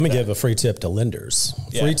Let me give a free tip to lenders.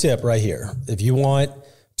 Yeah. Free tip right here. If you want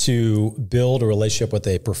to build a relationship with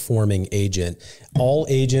a performing agent, all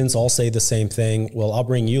agents all say the same thing. Well, I'll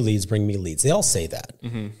bring you leads, bring me leads. They all say that.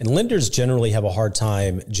 Mm-hmm. And lenders generally have a hard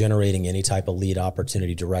time generating any type of lead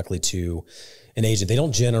opportunity directly to an agent. They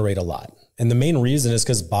don't generate a lot. And the main reason is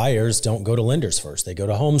because buyers don't go to lenders first. They go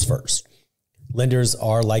to homes first. Lenders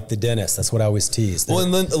are like the dentist. That's what I always tease. Well,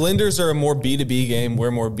 and lenders are a more B2B game. We're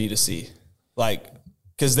more B2C. Like,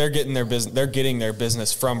 because they're getting their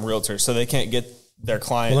business from realtors, so they can't get their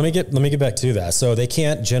client. Well, let me get back to that. So they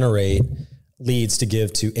can't generate leads to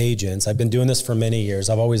give to agents. I've been doing this for many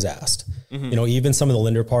years. I've always asked, even some of the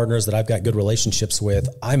lender partners that I've got good relationships with,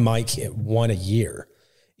 I might get one a year,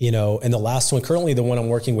 and the last one, currently the one I'm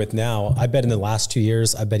working with now, I bet in the last 2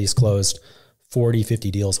 years, I bet he's closed 40,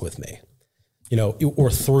 50 deals with me,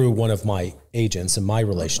 or through one of my agents and my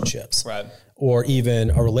relationships. Right. Or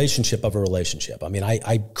even a relationship of a relationship. I mean,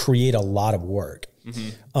 I create a lot of work,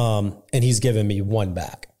 and he's given me one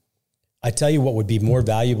back. I tell you what would be more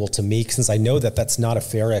valuable to me, since I know that that's not a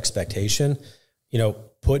fair expectation,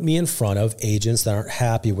 put me in front of agents that aren't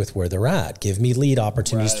happy with where they're at. Give me lead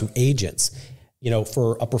opportunities to agents.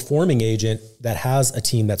 For a performing agent that has a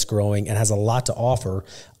team that's growing and has a lot to offer,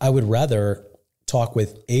 I would rather talk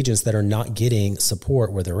with agents that are not getting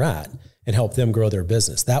support where they're at and help them grow their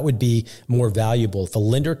business. That would be more valuable. If a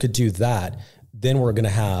lender could do that, then we're going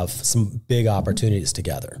to have some big opportunities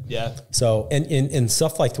together. Yeah. So, and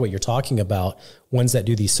stuff like what you're talking about, ones that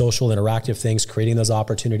do these social interactive things, creating those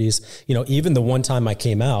opportunities, even the one time I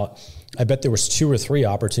came out, I bet there was 2 or 3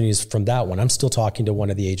 opportunities from that one. I'm still talking to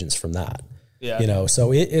one of the agents from that. Yeah.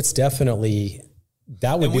 So it's definitely,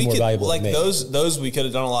 that would be more valuable. Like to me. those we could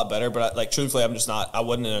have done a lot better, but truthfully, I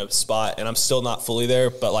wasn't in a spot, and I'm still not fully there.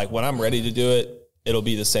 But like when I'm ready to do it, it'll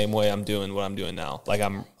be the same way I'm doing what I'm doing now. Like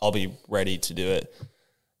I'll be ready to do it.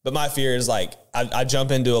 But my fear is like, I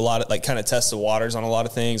jump into a lot of kind of test the waters on a lot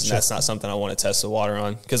of things. And that's not something I want to test the water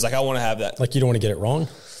on. Cause I want to have that. Like you don't want to get it wrong.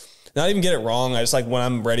 Not even get it wrong. I just when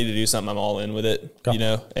I'm ready to do something, I'm all in with it,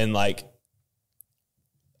 and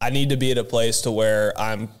I need to be at a place to where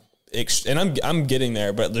I'm getting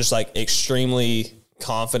there, but just extremely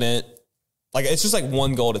confident. It's just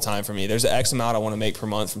one goal at a time for me. There's an X amount I want to make per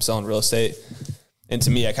month from selling real estate. And to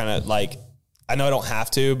me, I kind of I know I don't have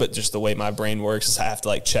to, but just the way my brain works is I have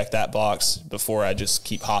to check that box before I just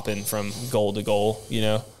keep hopping from goal to goal,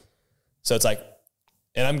 So it's and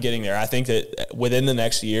I'm getting there. I think that within the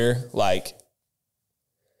next year,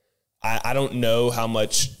 I don't know how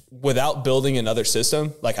much, without building another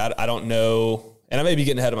system, I don't know, and I may be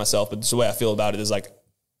getting ahead of myself, but just the way I feel about it is I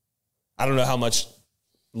don't know how much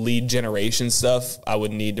lead generation stuff I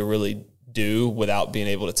would need to really do without being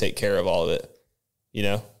able to take care of all of it,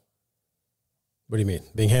 What do you mean?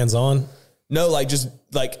 Being hands-on? No,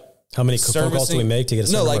 how many phone calls do we make to get a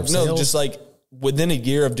certain number of sales? No, just within a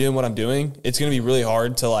year of doing what I'm doing, it's going to be really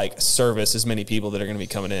hard to service as many people that are going to be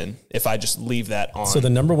coming in if I just leave that on. So the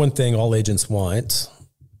number one thing all agents want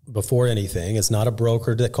before anything is not a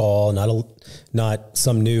broker to call, not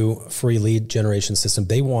some new free lead generation system.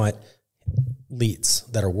 They want leads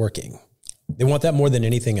that are working. They want that more than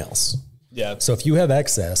anything else. Yeah. So if you have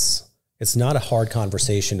excess, it's not a hard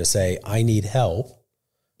conversation to say, I need help.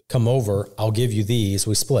 Come over, I'll give you these,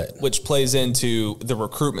 we split. Which plays into the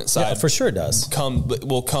recruitment side. Yeah, for sure it does.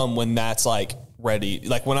 Will come when that's ready.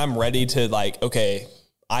 When I'm ready to okay,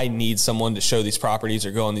 I need someone to show these properties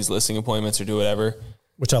or go on these listing appointments or do whatever.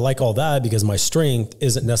 Which I like all that, because my strength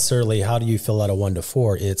isn't necessarily how do you fill out a 1 to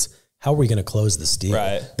 4. It's how are we going to close this deal?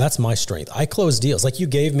 Right. That's my strength. I close deals. You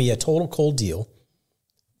gave me a total cold deal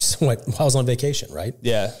while I was on vacation, right?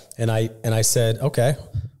 Yeah. And I said, okay,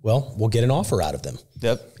 well, we'll get an offer out of them.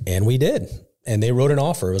 Yep. And we did. And they wrote an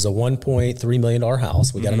offer. It was a $1.3 million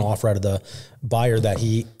house. We got an offer out of the buyer that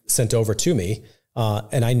he sent over to me.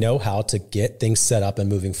 And I know how to get things set up and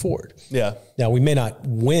moving forward. Yeah. Now, we may not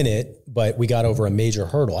win it, but we got over a major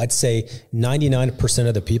hurdle. I'd say 99%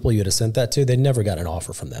 of the people you'd have sent that to, they never got an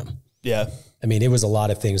offer from them. Yeah. I mean, it was a lot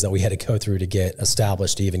of things that we had to go through to get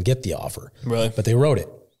established to even get the offer. Really? But they wrote it.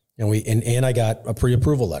 And I got a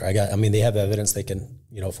pre-approval letter. They have evidence they can,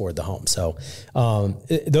 afford the home. So,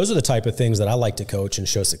 those are the type of things that I like to coach and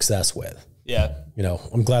show success with. Yeah.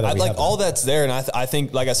 I'm glad that all that's there. And I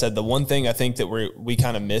think, like I said, the one thing I think that we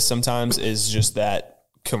kind of miss sometimes is just that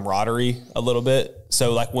camaraderie a little bit.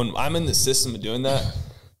 So when I'm in the system of doing that,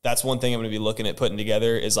 that's one thing I'm going to be looking at putting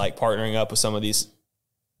together is partnering up with some of these,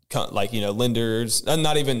 lenders,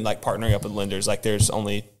 not even partnering up with lenders. There's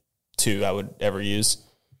only 2 I would ever use.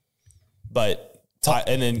 But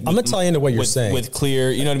and then I'm gonna tie into what you're saying with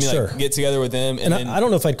clear, you know what I mean? Sure. Like get together with them. And then, I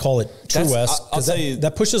don't know if I'd call it True West, because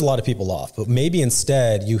that pushes a lot of people off, but maybe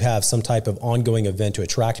instead you have some type of ongoing event to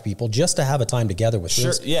attract people just to have a time together with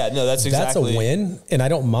sure. Yeah, no, that's a win. And I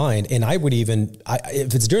don't mind. And I would even,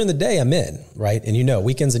 if it's during the day, I'm in, right? And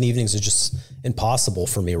weekends and evenings are just impossible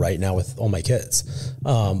for me right now with all my kids.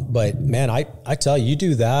 But man, I tell you, you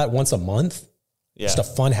do that once a month, just a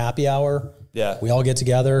fun happy hour. Yeah. We all get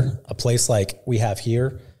together, a place like we have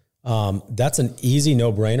here. That's an easy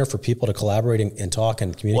no-brainer for people to collaborate and talk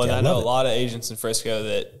and communicate. Well, I know a lot of agents in Frisco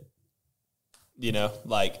that,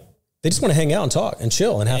 like they just want to hang out and talk and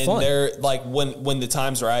chill and have fun. They're like, when the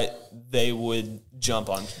time's right, they'd jump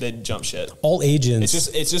shit. All agents.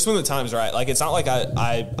 It's just when the time's right. Like, it's not like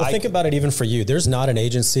I think about it even for you. There's not an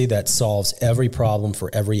agency that solves every problem for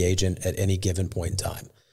every agent at any given point in time.